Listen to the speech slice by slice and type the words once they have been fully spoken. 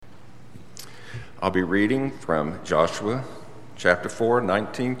I'll be reading from Joshua chapter 4,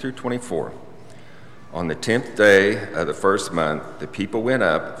 19 through 24. On the 10th day of the first month, the people went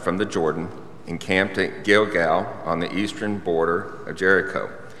up from the Jordan, encamped at Gilgal on the eastern border of Jericho.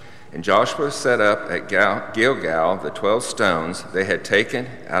 And Joshua set up at Gilgal the 12 stones they had taken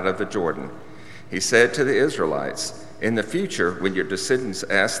out of the Jordan. He said to the Israelites, "In the future, when your descendants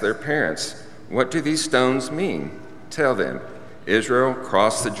ask their parents, 'What do these stones mean?' tell them, 'Israel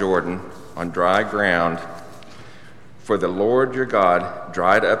crossed the Jordan on dry ground, for the Lord your God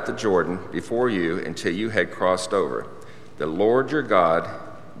dried up the Jordan before you until you had crossed over. The Lord your God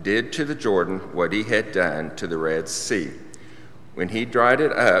did to the Jordan what he had done to the Red Sea, when he dried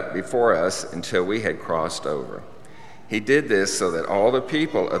it up before us until we had crossed over. He did this so that all the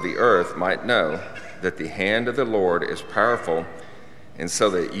people of the earth might know that the hand of the Lord is powerful, and so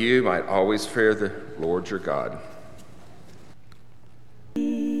that you might always fear the Lord your God."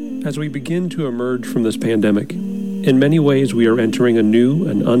 As we begin to emerge from this pandemic, in many ways we are entering a new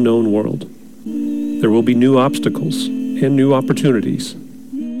and unknown world. There will be new obstacles and new opportunities.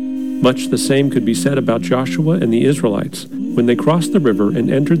 Much the same could be said about Joshua and the Israelites when they crossed the river and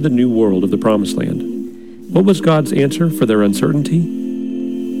entered the new world of the Promised Land. What was God's answer for their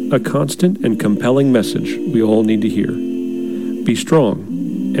uncertainty? A constant and compelling message we all need to hear. Be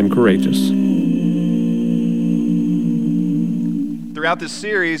strong and courageous. Throughout this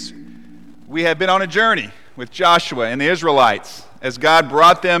series, we have been on a journey with Joshua and the Israelites as God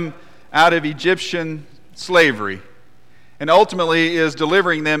brought them out of Egyptian slavery and ultimately is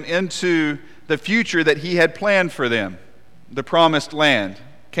delivering them into the future that he had planned for them, the promised land,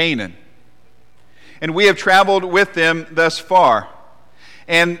 Canaan. And we have traveled with them thus far.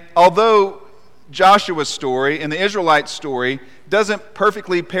 And although Joshua's story and the Israelites' story doesn't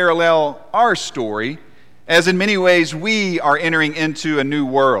perfectly parallel our story, as in many ways we are entering into a new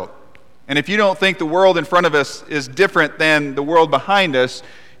world. And if you don't think the world in front of us is different than the world behind us,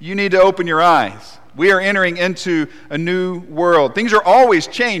 you need to open your eyes. We are entering into a new world. Things are always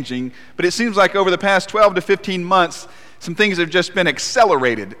changing, but it seems like over the past 12 to 15 months, some things have just been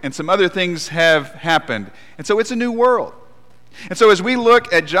accelerated and some other things have happened. And so it's a new world. And so as we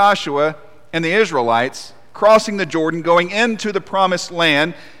look at Joshua and the Israelites crossing the Jordan, going into the promised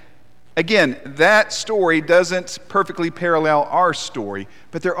land, again, that story doesn't perfectly parallel our story,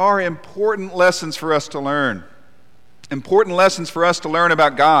 but there are important lessons for us to learn. Important lessons for us to learn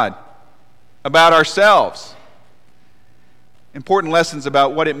about God, about ourselves. Important lessons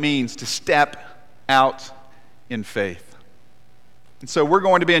about what it means to step out in faith. And so we're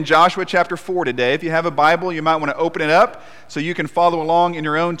going to be in Joshua chapter 4 today. If you have a Bible, you might want to open it up so you can follow along in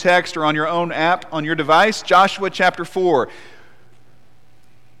your own text or on your own app on your device. Joshua chapter 4.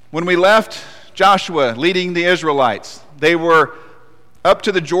 When we left Joshua leading the Israelites, they were up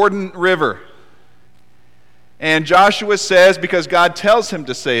to the Jordan River. And Joshua says, because God tells him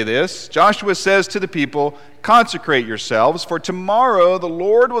to say this, Joshua says to the people, "Consecrate yourselves, for tomorrow the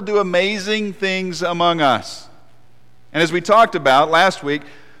Lord will do amazing things among us." And as we talked about last week,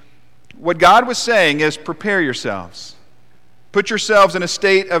 what God was saying is prepare yourselves. Put yourselves in a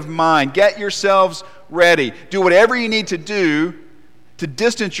state of mind. Get yourselves ready. Do whatever you need to do to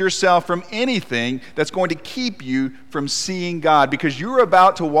distance yourself from anything that's going to keep you from seeing God, because you're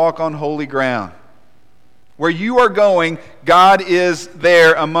about to walk on holy ground. Where you are going, God is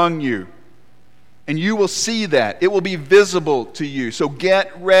there among you. And you will see that. It will be visible to you. So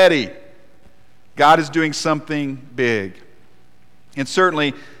get ready. God is doing something big. And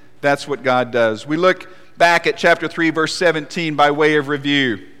certainly, that's what God does. We look back at chapter 3, verse 17 by way of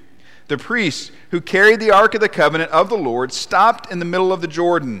review. The priests who carried the Ark of the Covenant of the Lord stopped in the middle of the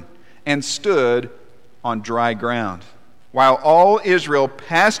Jordan and stood on dry ground, while all Israel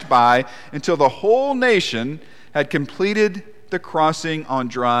passed by until the whole nation had completed the crossing on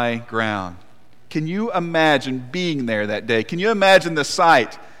dry ground. Can you imagine being there that day? Can you imagine the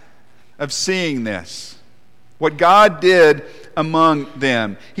sight of seeing this? What God did among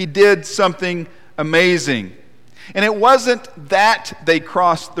them. He did something amazing. And it wasn't that they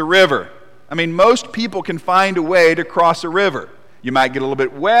crossed the river. I mean, most people can find a way to cross a river. You might get a little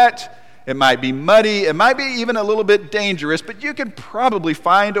bit wet, it might be muddy, it might be even a little bit dangerous, but you can probably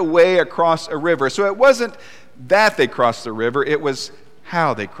find a way across a river. So it wasn't that they crossed the river, it was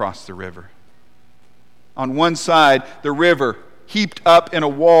how they crossed the river. On one side, the river heaped up in a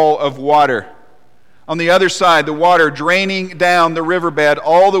wall of water. On the other side, the water draining down the riverbed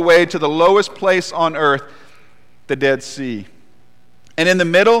all the way to the lowest place on earth, the Dead Sea. And in the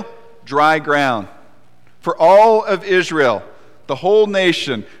middle, dry ground. For all of Israel, the whole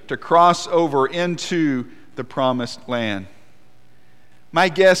nation, to cross over into the promised land. my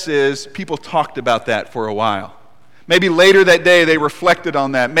guess is people talked about that for a while. Maybe later that day they reflected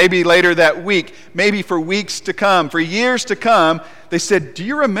on that. Maybe later that week. Maybe for weeks to come, for years to come, they said, "Do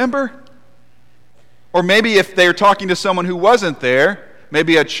you remember?" Or maybe if they're talking to someone who wasn't there,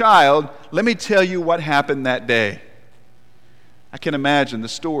 maybe a child, "Let me tell you what happened that day." I can imagine the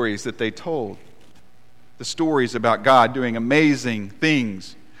stories that they told. The stories about God doing amazing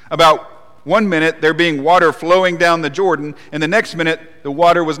things. About one minute there being water flowing down the Jordan, and the next minute the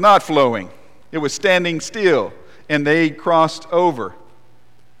water was not flowing. It was standing still, and they crossed over.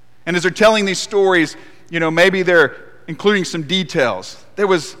 And as they're telling these stories, maybe they're including some details. There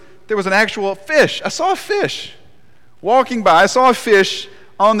was an actual fish. I saw a fish walking by. I saw a fish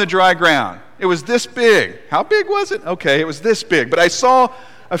on the dry ground. It was this big. How big was it? Okay, it was this big. But I saw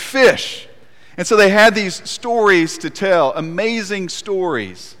a fish. And so they had these stories to tell, amazing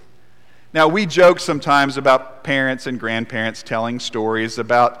stories. Now, we joke sometimes about parents and grandparents telling stories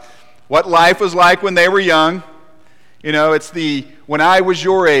about what life was like when they were young. It's the "when I was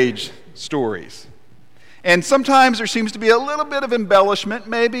your age" stories. And sometimes there seems to be a little bit of embellishment,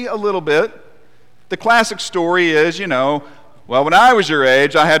 maybe a little bit. The classic story is, well, when I was your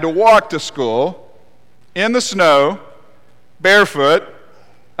age, I had to walk to school in the snow, barefoot,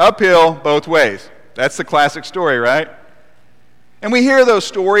 uphill both ways. That's the classic story, right? And we hear those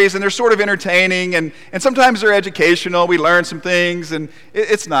stories, and they're sort of entertaining, and sometimes they're educational. We learn some things, and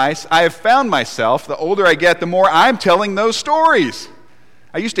it's nice. I have found myself, the older I get, the more I'm telling those stories.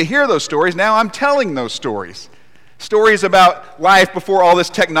 I used to hear those stories. Now I'm telling those stories. Stories about life before all this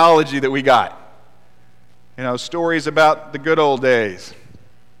technology that we got. Stories about the good old days.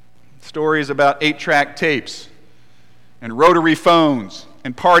 Stories about 8-track tapes and rotary phones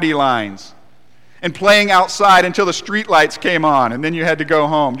and party lines and playing outside until the street lights came on and then you had to go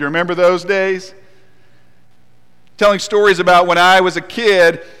home. Do you remember those days? Telling stories about when I was a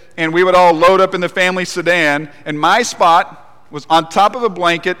kid and we would all load up in the family sedan and my spot was on top of a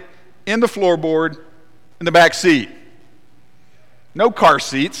blanket in the floorboard in the back seat. No car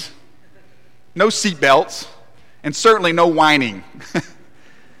seats, no seat belts, and certainly no whining.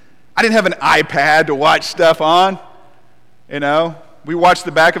 I didn't have an iPad to watch stuff on. We watched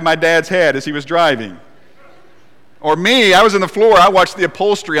the back of my dad's head as he was driving. Or me, I was in the floor, I watched the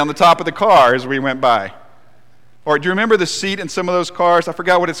upholstery on the top of the car as we went by. Or do you remember the seat in some of those cars? I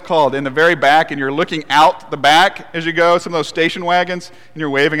forgot what it's called. In the very back, and you're looking out the back as you go, some of those station wagons, and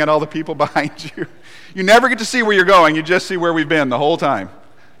you're waving at all the people behind you. You never get to see where you're going. You just see where we've been the whole time.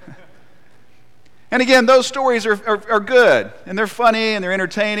 And again, those stories are good, and they're funny, and they're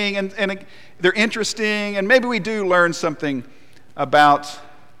entertaining, and they're interesting, and maybe we do learn something about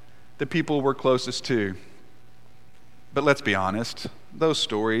the people we're closest to. But let's be honest, those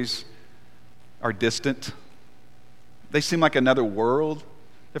stories are distant. They seem like another world.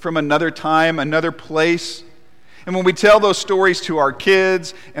 They're from another time, another place. And when we tell those stories to our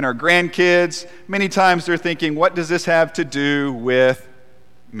kids and our grandkids, many times they're thinking, what does this have to do with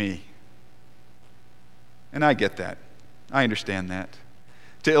me? And I get that. I understand that.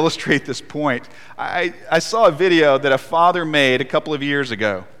 To illustrate this point, I saw a video that a father made a couple of years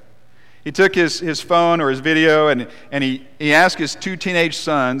ago. He took his phone or his video and he asked his 2 teenage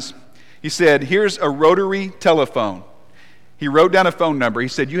sons, he said, here's a rotary telephone. He wrote down a phone number. He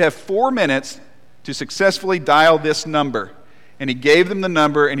said, you have 4 minutes to successfully dial this number. And he gave them the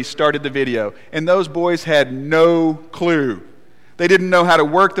number and he started the video. And those boys had no clue. They didn't know how to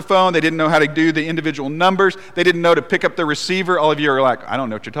work the phone. They didn't know how to do the individual numbers. They didn't know to pick up the receiver. All of you are like, I don't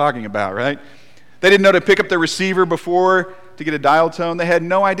know what you're talking about, right? They didn't know to pick up the receiver before to get a dial tone. They had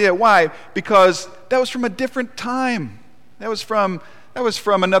no idea. Why? Because that was from a different time. That was from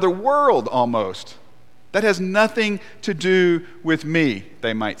another world almost. That has nothing to do with me,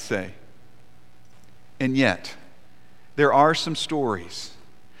 they might say. And yet, there are some stories.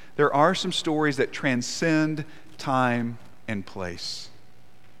 There are some stories that transcend time and place.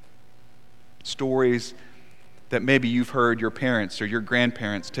 Stories that maybe you've heard your parents or your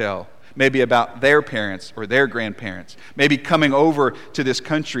grandparents tell. Maybe about their parents or their grandparents. Maybe coming over to this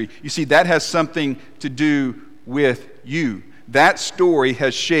country. You see, that has something to do with you. That story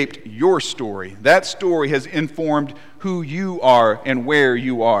has shaped your story. That story has informed who you are and where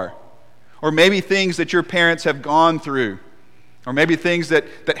you are. Or maybe things that your parents have gone through. Or maybe things that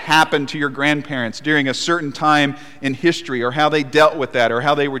happened to your grandparents during a certain time in history, or how they dealt with that, or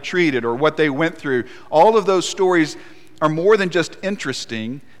how they were treated, or what they went through. All of those stories are more than just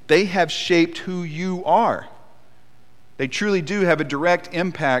interesting. They have shaped who you are. They truly do have a direct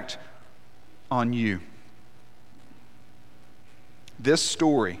impact on you. This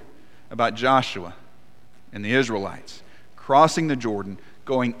story about Joshua and the Israelites crossing the Jordan,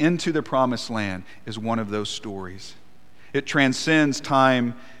 going into the promised land, is one of those stories. It transcends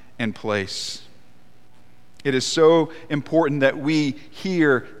time and place. It is so important that we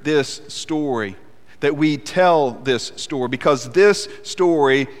hear this story, that we tell this story, because this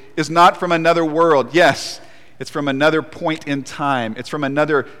story is not from another world. Yes, it's from another point in time. It's from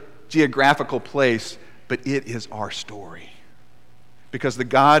another geographical place, but it is our story, because the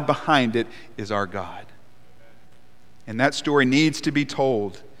God behind it is our God. And that story needs to be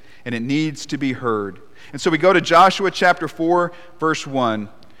told, and it needs to be heard. And so we go to Joshua chapter 4, verse 1.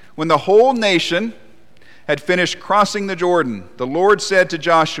 When the whole nation had finished crossing the Jordan, the Lord said to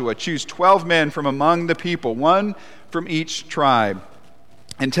Joshua, "Choose 12 men from among the people, one from each tribe,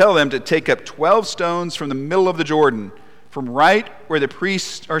 and tell them to take up 12 stones from the middle of the Jordan, from right where the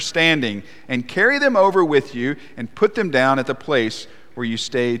priests are standing, and carry them over with you and put them down at the place where you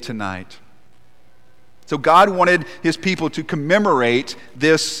stay tonight." So God wanted his people to commemorate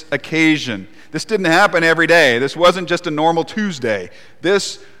this occasion. This didn't happen every day. This wasn't just a normal Tuesday.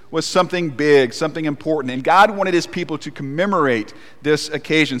 This was something big, something important. And God wanted his people to commemorate this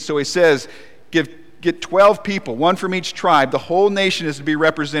occasion. So he says, get 12 people, one from each tribe. The whole nation is to be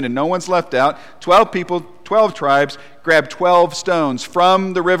represented. No one's left out. 12 people, 12 tribes, grab 12 stones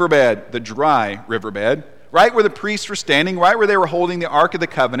from the riverbed, the dry riverbed, right where the priests were standing, right where they were holding the Ark of the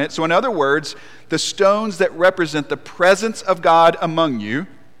Covenant. So in other words, the stones that represent the presence of God among you,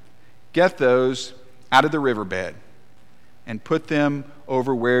 get those out of the riverbed and put them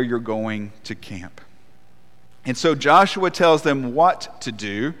over where you're going to camp. And so Joshua tells them what to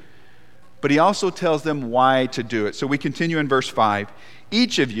do, but he also tells them why to do it. So we continue in verse 5.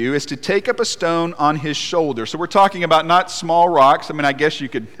 Each of you is to take up a stone on his shoulder. So we're talking about not small rocks. I mean, I guess you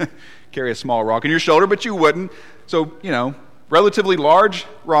could carry a small rock on your shoulder, but you wouldn't. So, relatively large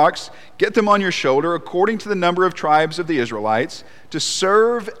rocks, get them on your shoulder according to the number of tribes of the Israelites, to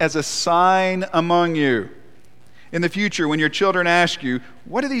serve as a sign among you. In the future, when your children ask you,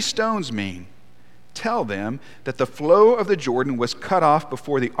 "What do these stones mean?" tell them that the flow of the Jordan was cut off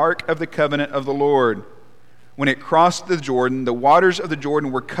before the Ark of the Covenant of the Lord. When it crossed the Jordan, the waters of the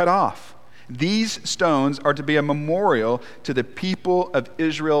Jordan were cut off. These stones are to be a memorial to the people of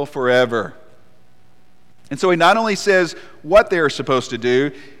Israel forever. And so he not only says what they are supposed to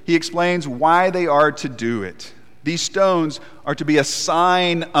do, he explains why they are to do it. These stones are to be a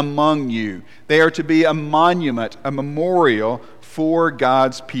sign among you. They are to be a monument, a memorial for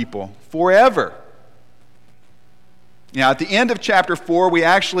God's people forever. Now, at the end of chapter 4, we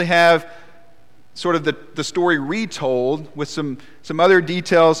actually have sort of the story retold with some other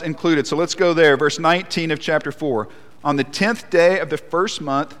details included. So let's go there. Verse 19 of chapter 4. On the 10th day of the first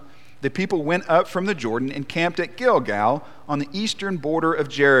month, the people went up from the Jordan and camped at Gilgal on the eastern border of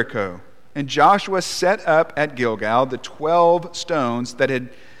Jericho. And Joshua set up at Gilgal the 12 stones that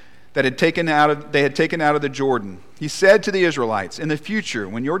they had taken out of the Jordan. He said to the Israelites, "In the future,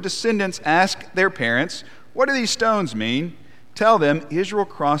 when your descendants ask their parents, 'What do these stones mean?' tell them, Israel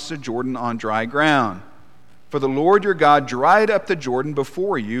crossed the Jordan on dry ground. For the Lord your God dried up the Jordan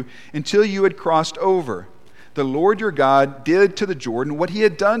before you until you had crossed over. The Lord your God did to the Jordan what he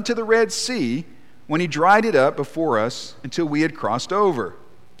had done to the Red Sea when he dried it up before us until we had crossed over.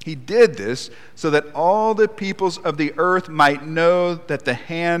 He did this so that all the peoples of the earth might know that the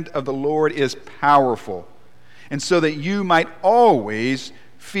hand of the Lord is powerful, and so that you might always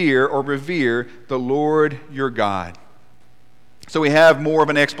fear or revere the Lord your God." So we have more of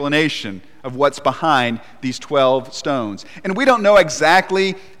an explanation of what's behind these 12 stones. And we don't know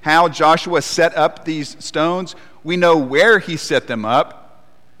exactly how Joshua set up these stones. We know where he set them up,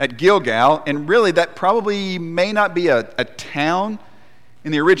 at Gilgal, and really that probably may not be a town.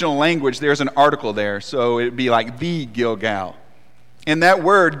 In the original language, there's an article there, so it would be like the Gilgal. And that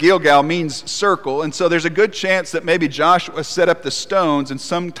word, Gilgal, means circle, and so there's a good chance that maybe Joshua set up the stones in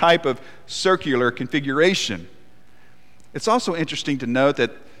some type of circular configuration. It's also interesting to note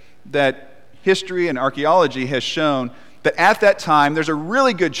that history and archaeology has shown that at that time, there's a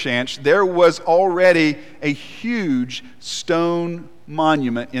really good chance there was already a huge stone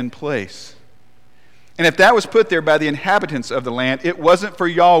monument in place. And if that was put there by the inhabitants of the land, it wasn't for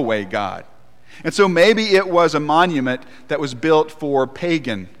Yahweh God. And so maybe it was a monument that was built for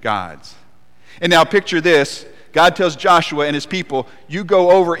pagan gods. And now picture this. God tells Joshua and his people, you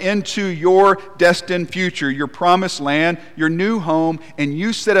go over into your destined future, your promised land, your new home, and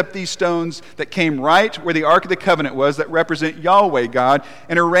you set up these stones that came right where the Ark of the Covenant was that represent Yahweh God,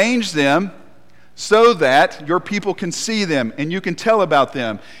 and arrange them so that your people can see them and you can tell about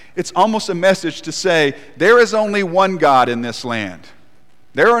them. It's almost a message to say, there is only one God in this land.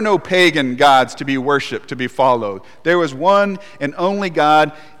 There are no pagan gods to be worshiped, to be followed. There was one and only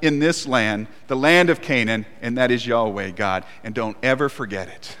God in this land, the land of Canaan, and that is Yahweh God. And don't ever forget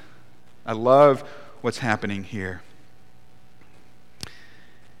it. I love what's happening here.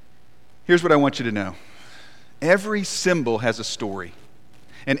 Here's what I want you to know. Every symbol has a story.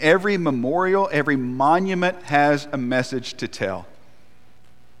 And every memorial, every monument has a message to tell.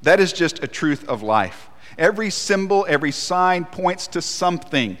 That is just a truth of life. Every symbol, every sign points to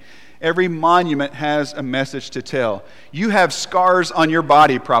something. Every monument has a message to tell. You have scars on your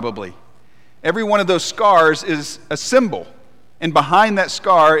body probably. Every one of those scars is a symbol. And behind that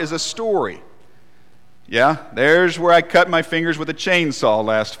scar is a story. Yeah, there's where I cut my fingers with a chainsaw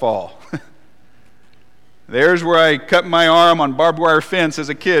last fall. There's where I cut my arm on barbed wire fence as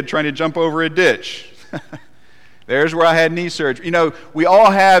a kid trying to jump over a ditch. There's where I had knee surgery. You know, we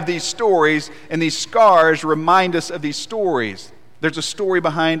all have these stories, and these scars remind us of these stories. There's a story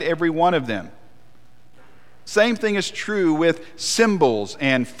behind every one of them. Same thing is true with symbols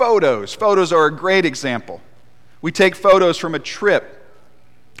and photos. Photos are a great example. We take photos from a trip,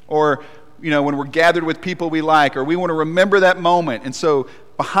 or when we're gathered with people we like, or we want to remember that moment. And so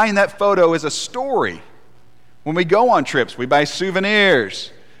behind that photo is a story. When we go on trips, we buy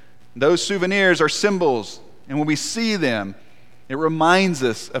souvenirs. Those souvenirs are symbols. And when we see them, it reminds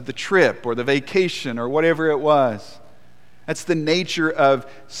us of the trip or the vacation or whatever it was. That's the nature of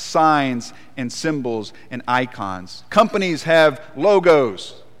signs and symbols and icons. Companies have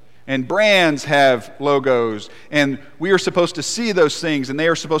logos, and brands have logos, and we are supposed to see those things, and they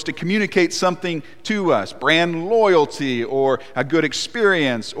are supposed to communicate something to us. Brand loyalty, or a good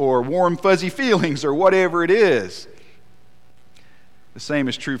experience, or warm, fuzzy feelings, or whatever it is. The same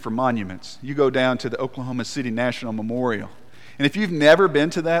is true for monuments. You go down to the Oklahoma City National Memorial, and if you've never been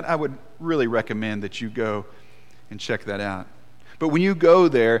to that, I would really recommend that you go and check that out. But when you go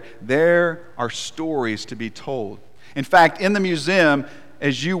there are stories to be told. In fact, in the museum,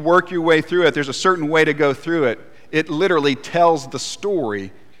 as you work your way through it, there's a certain way to go through it. It literally tells the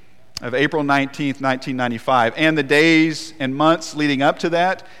story of April 19th, 1995, and the days and months leading up to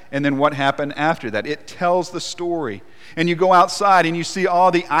that, and then what happened after that. It tells the story. And you go outside and you see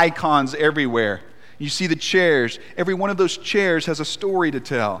all the icons everywhere. You see the chairs. Every one of those chairs has a story to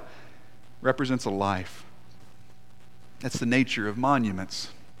tell. Represents a life. That's the nature of monuments.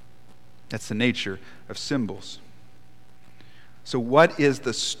 That's the nature of symbols. So what is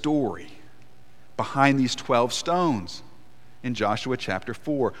the story behind these 12 stones in Joshua chapter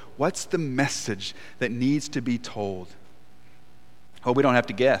 4? What's the message that needs to be told? Oh, we don't have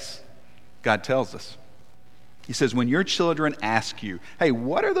to guess. God tells us. He says, when your children ask you, hey,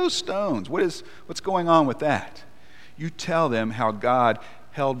 what are those stones? What's going on with that? You tell them how God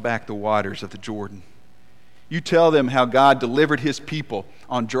held back the waters of the Jordan. You tell them how God delivered his people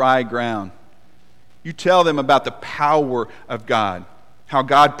on dry ground. You tell them about the power of God, how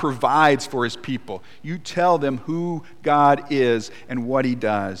God provides for his people. You tell them who God is and what he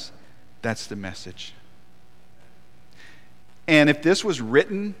does. That's the message. And if this was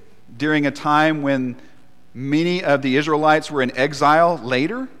written during a time when many of the Israelites were in exile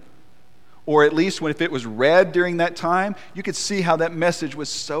later, or at least if it was read during that time, you could see how that message was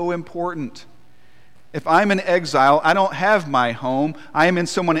so important. If I'm in exile, I don't have my home. I am in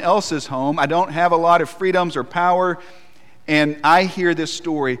someone else's home. I don't have a lot of freedoms or power. And I hear this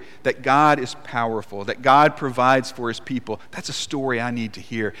story that God is powerful, that God provides for his people. That's a story I need to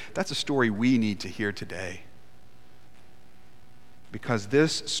hear. That's a story we need to hear today. Because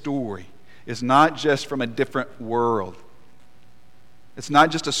this story is not just from a different world. It's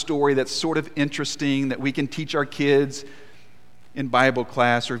not just a story that's sort of interesting that we can teach our kids in Bible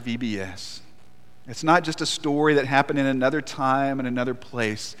class or VBS. It's not just a story that happened in another time and another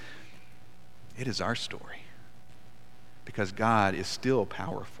place. It is our story because God is still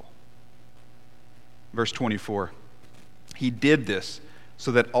powerful. Verse 24, he did this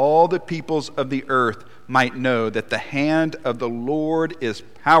so that all the peoples of the earth might know that the hand of the Lord is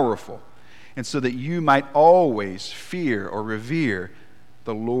powerful, and so that you might always fear or revere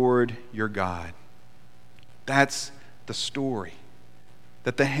the Lord your God. That's the story.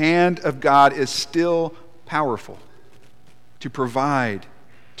 That the hand of God is still powerful to provide,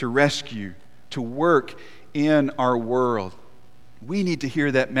 to rescue, to work in our world. We need to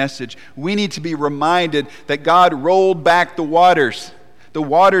hear that message. We need to be reminded that God rolled back the waters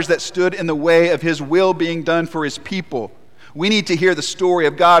that stood in the way of his will being done for his people. We need to hear the story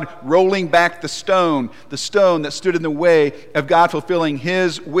of God rolling back the stone that stood in the way of God fulfilling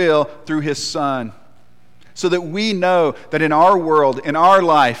his will through his Son. So that we know that in our world, in our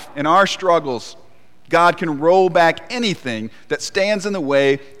life, in our struggles, God can roll back anything that stands in the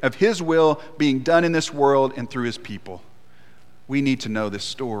way of His will being done in this world and through His people. We need to know this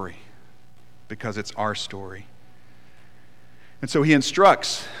story because it's our story. And so He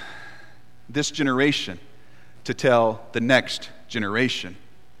instructs this generation to tell the next generation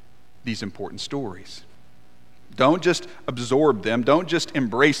these important stories. Don't just absorb them. Don't just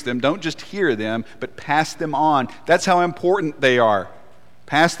embrace them. Don't just hear them, but pass them on. That's how important they are.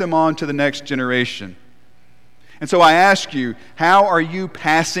 Pass them on to the next generation. And so I ask you, how are you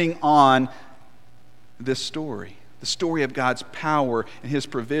passing on this story? The story of God's power and His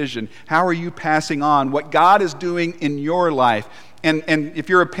provision. How are you passing on what God is doing in your life? And if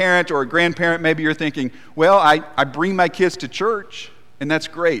you're a parent or a grandparent, maybe you're thinking, well, I bring my kids to church, and that's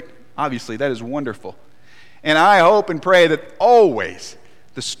great. Obviously, that is wonderful. And I hope and pray that always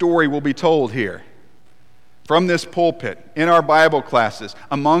the story will be told here, from this pulpit, in our Bible classes,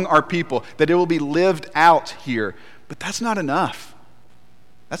 among our people, that it will be lived out here. But that's not enough.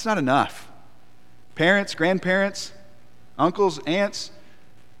 That's not enough. Parents, grandparents, uncles, aunts,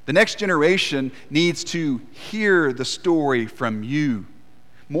 the next generation needs to hear the story from you.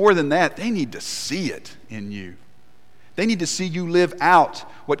 More than that, they need to see it in you. They need to see you live out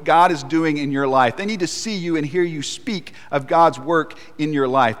what God is doing in your life. They need to see you and hear you speak of God's work in your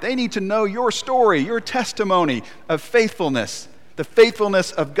life. They need to know your story, your testimony of faithfulness, the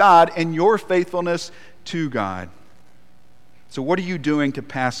faithfulness of God and your faithfulness to God. So what are you doing to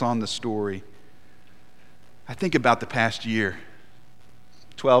pass on the story? I think about the past year,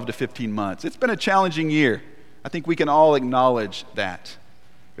 12 to 15 months. It's been a challenging year. I think we can all acknowledge that.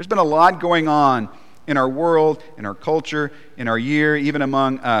 There's been a lot going on in our world, in our culture, in our year, even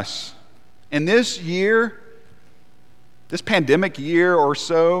among us. And this year, this pandemic year or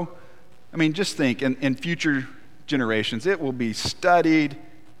so, I mean, just think, in future generations, it will be studied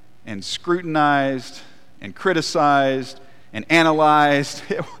and scrutinized and criticized and analyzed.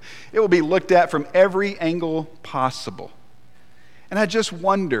 It will be looked at from every angle possible. And I just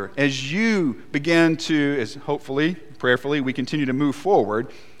wonder, as you begin to, as hopefully, prayerfully, we continue to move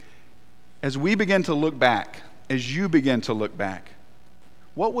forward, as we begin to look back, as you begin to look back,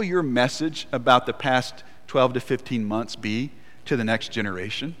 what will your message about the past 12 to 15 months be to the next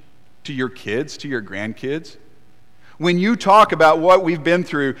generation, to your kids, to your grandkids? When you talk about what we've been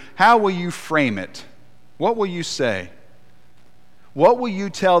through, how will you frame it? What will you say? What will you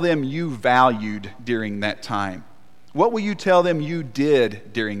tell them you valued during that time? What will you tell them you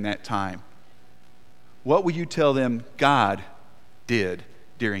did during that time? What will you tell them God did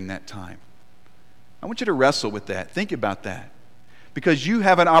during that time? I want you to wrestle with that. Think about that. Because you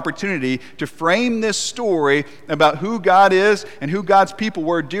have an opportunity to frame this story about who God is and who God's people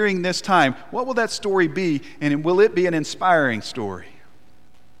were during this time. What will that story be? And will it be an inspiring story?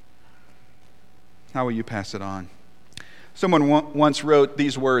 How will you pass it on? Someone once wrote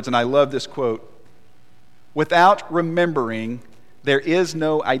these words, and I love this quote. Without remembering, there is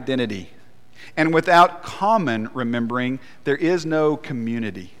no identity. And without common remembering, there is no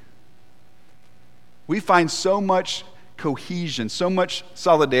community. We find so much cohesion, so much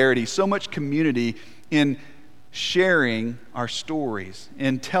solidarity, so much community in sharing our stories,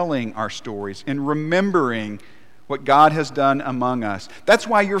 in telling our stories, in remembering what God has done among us. That's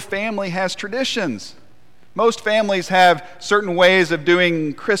why your family has traditions. Most families have certain ways of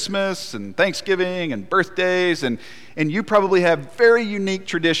doing Christmas and Thanksgiving and birthdays, and you probably have very unique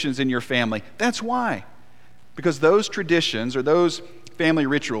traditions in your family. That's why. Because those traditions, or those family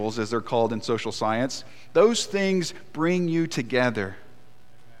rituals, as they're called in social science, those things bring you together.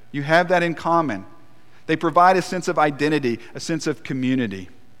 You have that in common. They provide a sense of identity, a sense of community.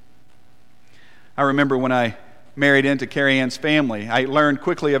 I remember when I married into Carrie Ann's family, I learned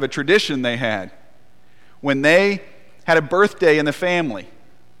quickly of a tradition they had. When they had a birthday in the family,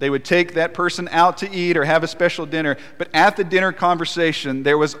 they would take that person out to eat or have a special dinner, but at the dinner conversation,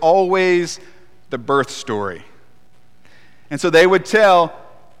 there was always the birth story. And so they would tell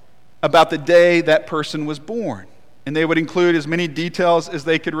about the day that person was born, and they would include as many details as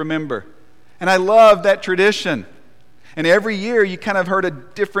they could remember. And I love that tradition. And every year you kind of heard a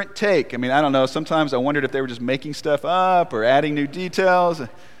different take. I mean, I don't know, sometimes I wondered if they were just making stuff up or adding new details,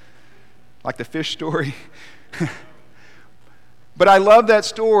 like the fish story. But I love that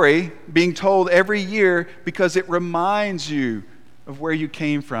story being told every year because it reminds you of where you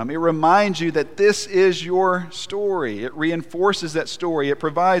came from. It reminds you that this is your story. It reinforces that story. It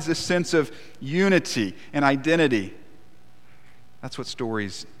provides a sense of unity and identity. That's what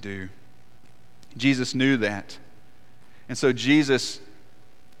stories do. Jesus knew that. And so Jesus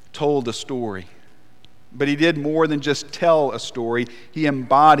told a story. But he did more than just tell a story. He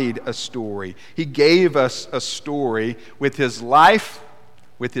embodied a story. He gave us a story with his life,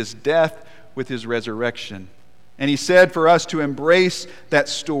 with his death, with his resurrection. And he said for us to embrace that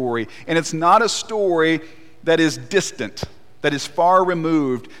story. And it's not a story that is distant, that is far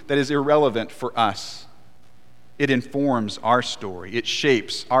removed, that is irrelevant for us. It informs our story. It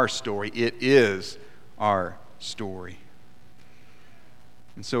shapes our story. It is our story.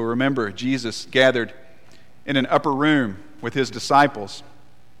 And so remember, Jesus gathered in an upper room with his disciples.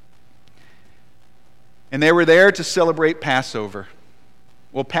 And they were there to celebrate Passover.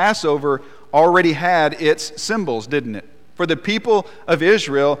 Well, Passover already had its symbols, didn't it? For the people of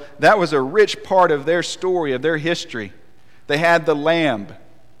Israel, that was a rich part of their story, of their history. They had the lamb,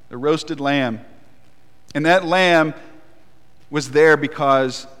 the roasted lamb. And that lamb was there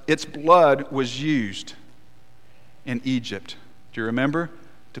because its blood was used in Egypt. Do you remember?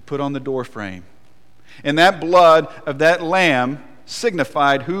 To put on the doorframe. And that blood of that lamb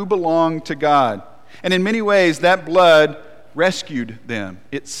signified who belonged to God. And in many ways, that blood rescued them.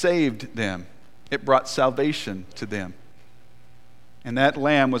 It saved them. It brought salvation to them. And that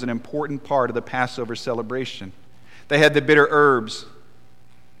lamb was an important part of the Passover celebration. They had the bitter herbs.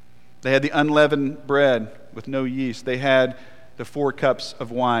 They had the unleavened bread with no yeast. They had the 4 cups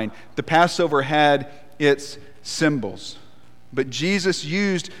of wine. The Passover had its symbols. But Jesus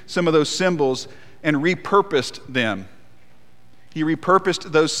used some of those symbols and repurposed them. He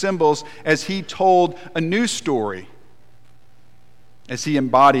repurposed those symbols as he told a new story, as he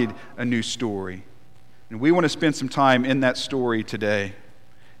embodied a new story. And we want to spend some time in that story today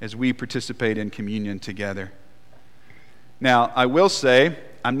as we participate in communion together. Now, I will say,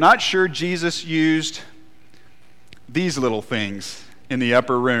 I'm not sure Jesus used these little things in the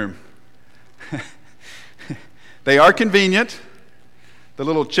upper room. They are convenient, the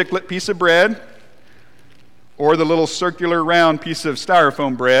little chiclet piece of bread, or the little circular round piece of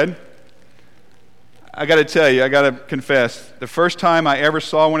styrofoam bread. I got to tell you, I got to confess, the first time I ever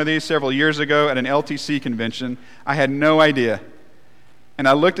saw one of these several years ago at an LTC convention, I had no idea. And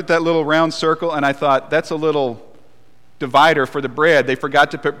I looked at that little round circle and I thought, that's a little divider for the bread. They forgot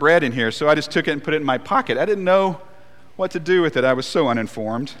to put bread in here, so I just took it and put it in my pocket. I didn't know what to do with it. I was so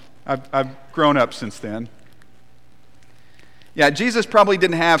uninformed. I've grown up since then. Yeah, Jesus probably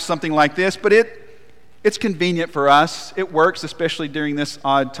didn't have something like this, but it's convenient for us. It works, especially during this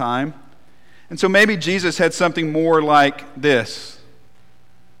odd time. And so maybe Jesus had something more like this: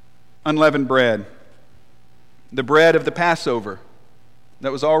 unleavened bread, the bread of the Passover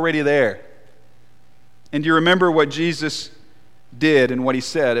that was already there. And do you remember what Jesus did and what he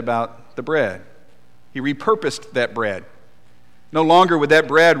said about the bread? He repurposed that bread. No longer would that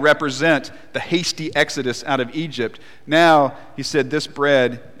bread represent the hasty exodus out of Egypt. Now, he said, this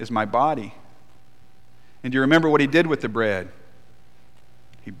bread is my body. And do you remember what he did with the bread?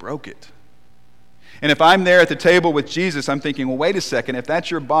 He broke it. And if I'm there at the table with Jesus, I'm thinking, well, wait a second, if that's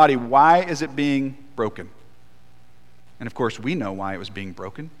your body, why is it being broken? And of course, we know why it was being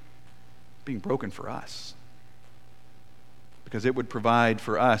broken. Being broken for us. Because it would provide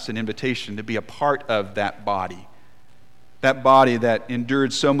for us an invitation to be a part of that body. That body that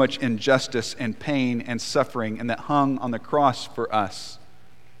endured so much injustice and pain and suffering and that hung on the cross for us.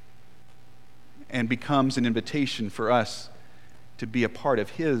 And becomes an invitation for us to be a part of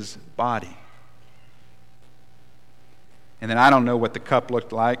his body. And then I don't know what the cup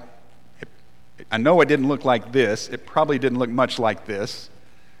looked like. I know it didn't look like this. It probably didn't look much like this.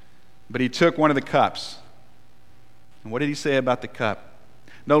 But he took one of the cups. And what did he say about the cup?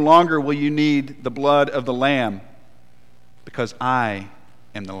 No longer will you need the blood of the lamb, because I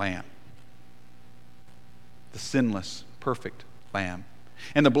am the lamb. The sinless, perfect lamb.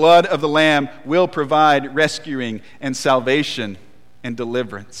 And the blood of the lamb will provide rescuing and salvation and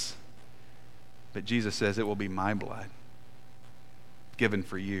deliverance. But Jesus says it will be my blood given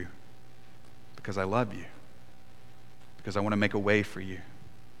for you because I love you, because I want to make a way for you.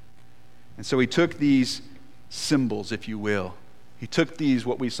 And so he took these symbols, if you will. He took these,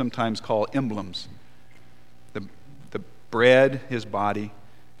 what we sometimes call emblems. The bread, his body,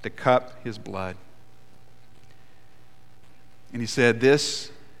 the cup, his blood. And he said,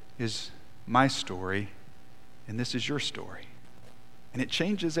 this is my story, and this is your story. And it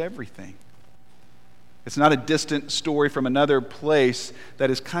changes everything. It's not a distant story from another place that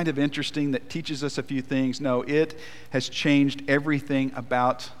is kind of interesting, that teaches us a few things. No, it has changed everything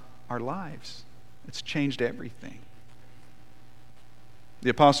about our lives. It's changed everything. The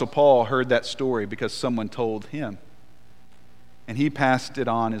Apostle Paul heard that story because someone told him. And he passed it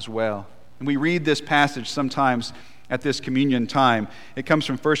on as well. And we read this passage sometimes at this communion time. It comes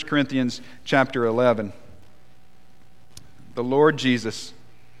from 1 Corinthians chapter 11. the Lord Jesus,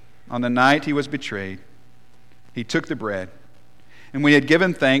 on the night he was betrayed, he took the bread. And when he had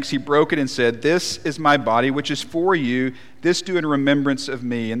given thanks, he broke it and said, "This is my body, which is for you. This do in remembrance of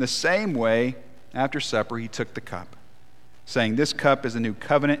me." In the same way, after supper, he took the cup, saying, "This cup is a new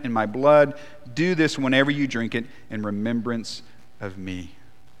covenant in my blood. Do this whenever you drink it in remembrance of me."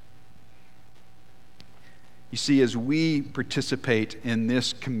 You see, as we participate in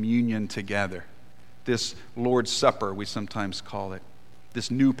this communion together, this Lord's Supper, we sometimes call it,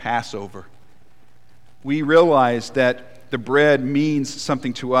 this new Passover, we realize that the bread means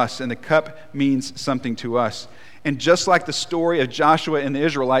something to us and the cup means something to us. And just like the story of Joshua and the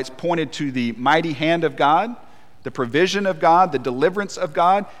Israelites pointed to the mighty hand of God, the provision of God, the deliverance of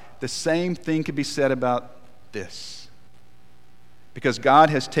God, the same thing could be said about this. Because God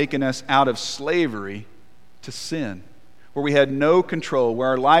has taken us out of slavery to sin, where we had no control, where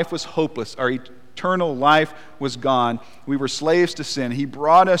our life was hopeless, our eternal life was gone. We were slaves to sin. He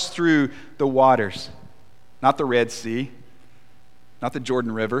brought us through the waters, not the Red Sea, not the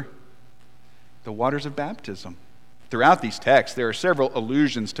Jordan River, the waters of baptism. Throughout these texts, there are several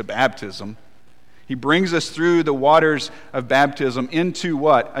allusions to baptism. He brings us through the waters of baptism into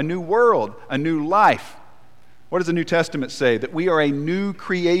what? A new world, a new life. What does the New Testament say? That we are a new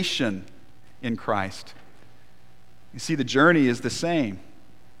creation in Christ. You see, the journey is the same.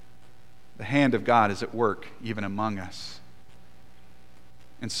 The hand of God is at work even among us.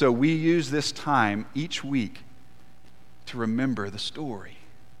 And so we use this time each week to remember the story,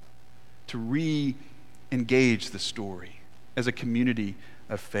 to re-engage the story as a community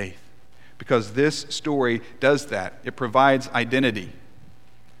of faith. Because this story does that. It provides identity.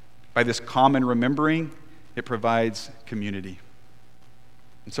 By this common remembering, it provides community.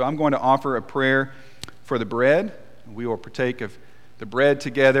 And so I'm going to offer a prayer for the bread. We will partake of the bread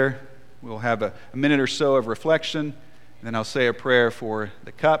together. We'll have a minute or so of reflection, and then I'll say a prayer for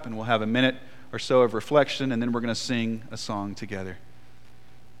the cup, and we'll have a minute or so of reflection, and then we're going to sing a song together.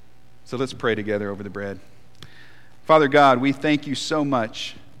 So let's pray together over the bread. Father God, we thank you so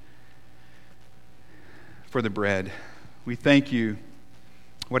much for the bread. We thank you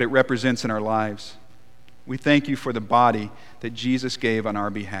what it represents in our lives. We thank you for the body that Jesus gave on our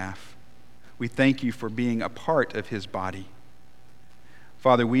behalf. We thank you for being a part of his body.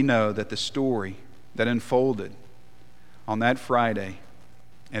 Father, we know that the story that unfolded on that Friday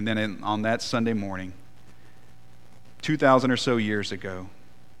and then on that Sunday morning, 2,000 or so years ago,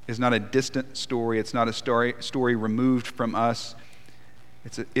 is not a distant story. It's not a story removed from us.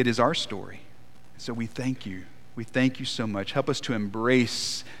 It is our story. So we thank you. We thank you so much. Help us to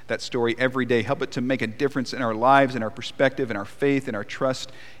embrace that story every day. Help it to make a difference in our lives, in our perspective, in our faith, in our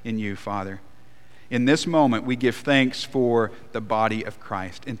trust in you, Father. In this moment, we give thanks for the body of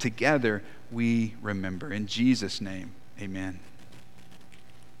Christ, and together we remember. In Jesus' name, amen.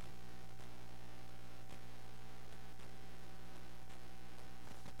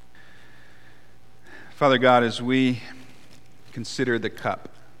 Father God, as we consider the cup,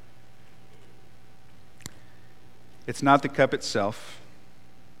 it's not the cup itself,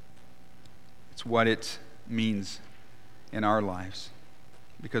 it's what it means in our lives,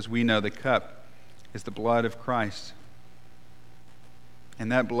 because we know the cup is the blood of Christ.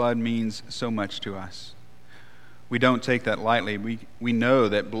 And that blood means so much to us. We don't take that lightly. We know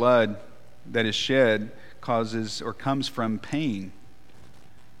that blood that is shed causes or comes from pain.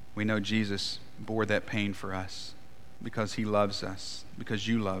 We know Jesus bore that pain for us because he loves us, because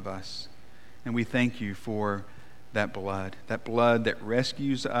you love us. And we thank you for that blood that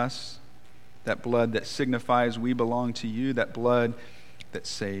rescues us, that blood that signifies we belong to you, that blood that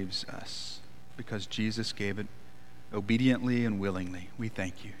saves us. Because Jesus gave it obediently and willingly. We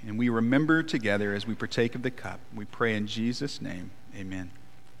thank you. And we remember together as we partake of the cup. We pray in Jesus' name. Amen.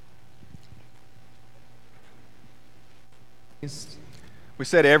 We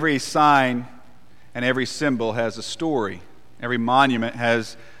said every sign and every symbol has a story. Every monument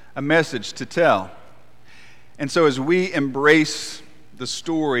has a message to tell. And so as we embrace the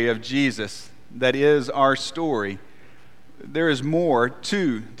story of Jesus, that is our story, there is more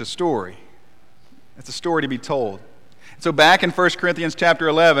to the story. It's a story to be told. So back in 1 Corinthians chapter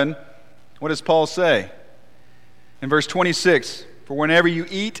 11, what does Paul say? In verse 26, "For whenever you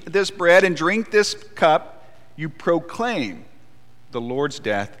eat this bread and drink this cup, you proclaim the Lord's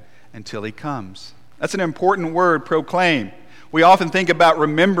death until he comes." That's an important word, proclaim. We often think about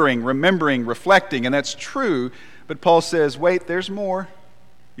remembering, reflecting, and that's true, but Paul says, wait, there's more.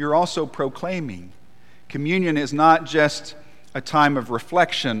 You're also proclaiming. Communion is not just a time of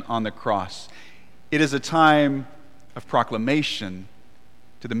reflection on the cross. It is a time of proclamation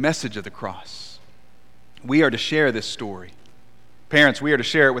to the message of the cross. We are to share this story. Parents, we are to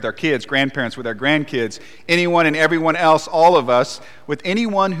share it with our kids, grandparents with our grandkids, anyone and everyone else, all of us, with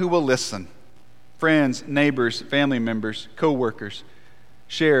anyone who will listen. Friends, neighbors, family members, co-workers.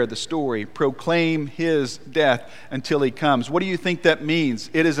 Share the story. Proclaim his death until he comes. What do you think that means?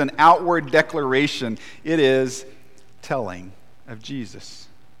 It is an outward declaration. It is telling of Jesus.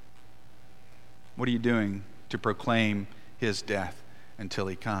 What are you doing to proclaim his death until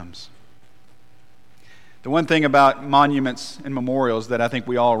he comes? The one thing about monuments and memorials that I think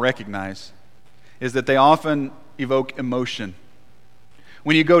we all recognize is that they often evoke emotion.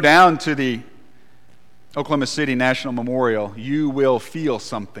 When you go down to the Oklahoma City National Memorial, you will feel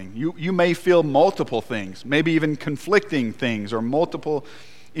something. You may feel multiple things, maybe even conflicting things or multiple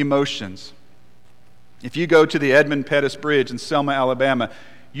emotions. If you go to the Edmund Pettus Bridge in Selma, Alabama,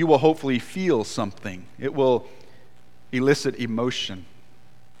 you will hopefully feel something. It will elicit emotion.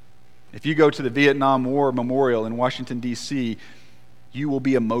 If you go to the Vietnam War Memorial in Washington, D.C., you will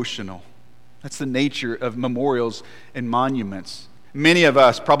be emotional. That's the nature of memorials and monuments. Many of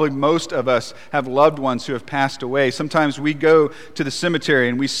us, probably most of us, have loved ones who have passed away. Sometimes we go to the cemetery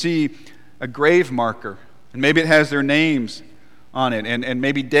and we see a grave marker, and maybe it has their names on it and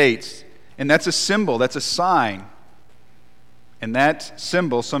maybe dates. And that's a symbol, that's a sign. And that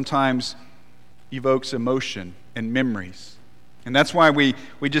symbol sometimes evokes emotion and memories. And that's why we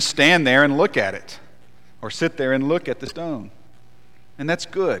just stand there and look at it, or sit there and look at the stone. And that's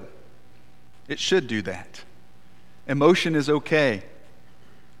good. It should do that. Emotion is okay.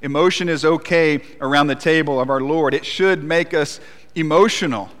 Emotion is okay around the table of our Lord. It should make us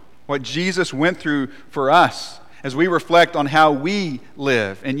emotional, what Jesus went through for us, as we reflect on how we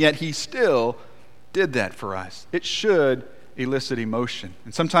live, and yet he still did that for us. It should elicit emotion.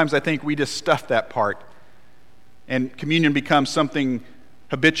 And sometimes I think we just stuff that part, and communion becomes something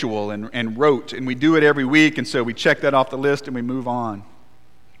habitual and rote, and we do it every week, and so we check that off the list and we move on.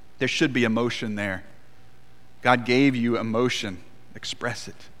 There should be emotion there. God gave you emotion. Express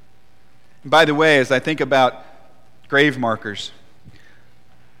it. And by the way, as I think about grave markers,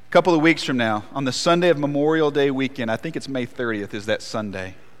 a couple of weeks from now, on the Sunday of Memorial Day weekend, I think it's May 30th is that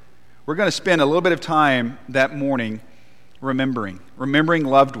Sunday, we're going to spend a little bit of time that morning remembering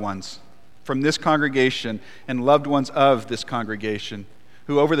loved ones from this congregation and loved ones of this congregation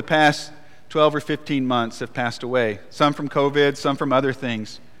who over the past 12 or 15 months have passed away. Some from COVID, some from other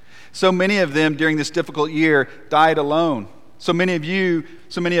things. So many of them during this difficult year died alone. So many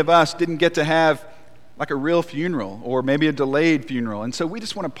of us didn't get to have like a real funeral or maybe a delayed funeral. And so we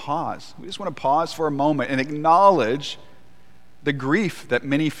just want to pause. We just want to pause for a moment and acknowledge the grief that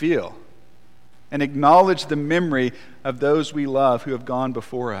many feel and acknowledge the memory of those we love who have gone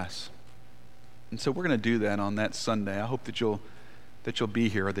before us. And so we're going to do that on that Sunday. I hope that you'll be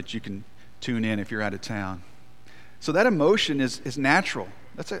here, or that you can tune in if you're out of town. So that emotion is natural.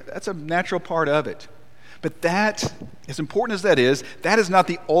 That's a natural part of it. But that, as important as that is not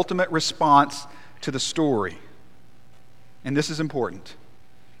the ultimate response to the story. And this is important.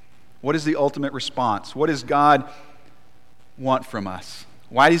 What is the ultimate response? What does God want from us?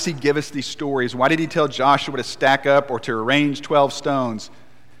 Why does he give us these stories? Why did he tell Joshua to stack up or to arrange 12 stones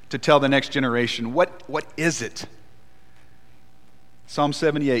to tell the next generation? What is it? Psalm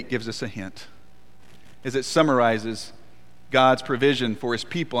 78 gives us a hint as it summarizes God's provision for his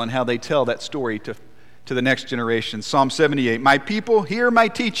people and how they tell that story to the next generation. Psalm 78, "My people, hear my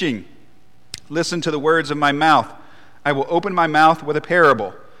teaching. Listen to the words of my mouth. I will open my mouth with a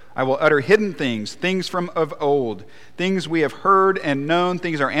parable. I will utter hidden things from of old, things we have heard and known,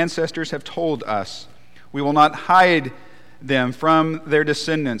 things our ancestors have told us. We will not hide them from their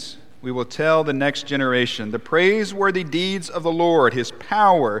descendants. We will tell the next generation the praiseworthy deeds of the Lord, his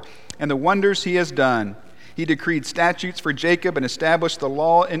power, and the wonders he has done. He decreed statutes for Jacob and established the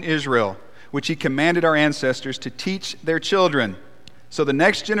law in Israel, which he commanded our ancestors to teach their children, so the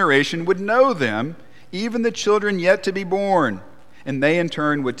next generation would know them, even the children yet to be born, and they in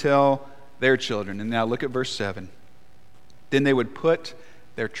turn would tell their children." And now look at verse 7. "Then they would put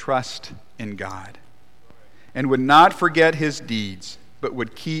their trust in God and would not forget his deeds, but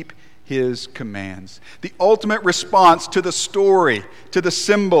would keep his commands." The ultimate response to the story, to the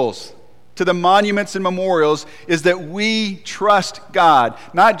symbols, to the monuments and memorials is that we trust God.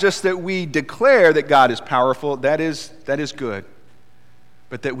 Not just that we declare that God is powerful, that is good,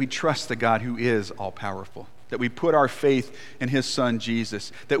 but that we trust the God who is all-powerful, that we put our faith in his Son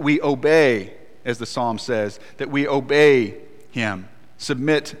Jesus, that we obey, as the psalm says, that we obey him,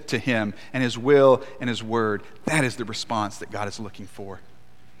 submit to him and his will and his word. That is the response that God is looking for.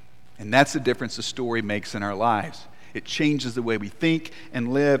 And that's the difference the story makes in our lives. It changes the way we think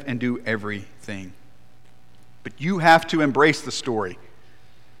and live and do everything. But you have to embrace the story.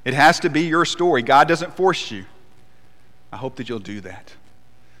 It has to be your story. God doesn't force you. I hope that you'll do that.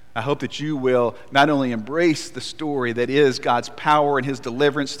 I hope that you will not only embrace the story that is God's power and his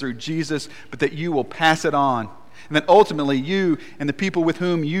deliverance through Jesus, but that you will pass it on. And that ultimately you and the people with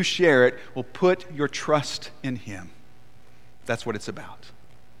whom you share it will put your trust in him. That's what it's about,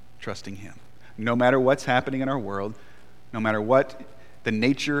 trusting him. No matter what's happening in our world, no matter what the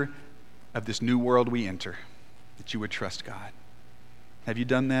nature of this new world we enter, that you would trust God. Have you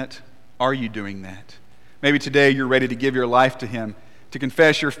done that? Are you doing that? Maybe today you're ready to give your life to him, to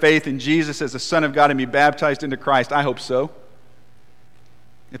confess your faith in Jesus as the Son of God and be baptized into Christ. I hope so.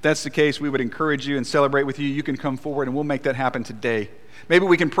 If that's the case, we would encourage you and celebrate with you. You can come forward and we'll make that happen today. Maybe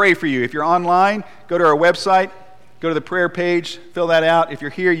we can pray for you. If you're online, go to our website, go to the prayer page, fill that out. If you're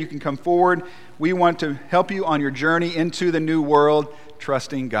here, you can come forward. We want to help you on your journey into the new world,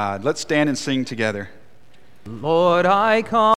 trusting God. Let's stand and sing together. Lord, I come.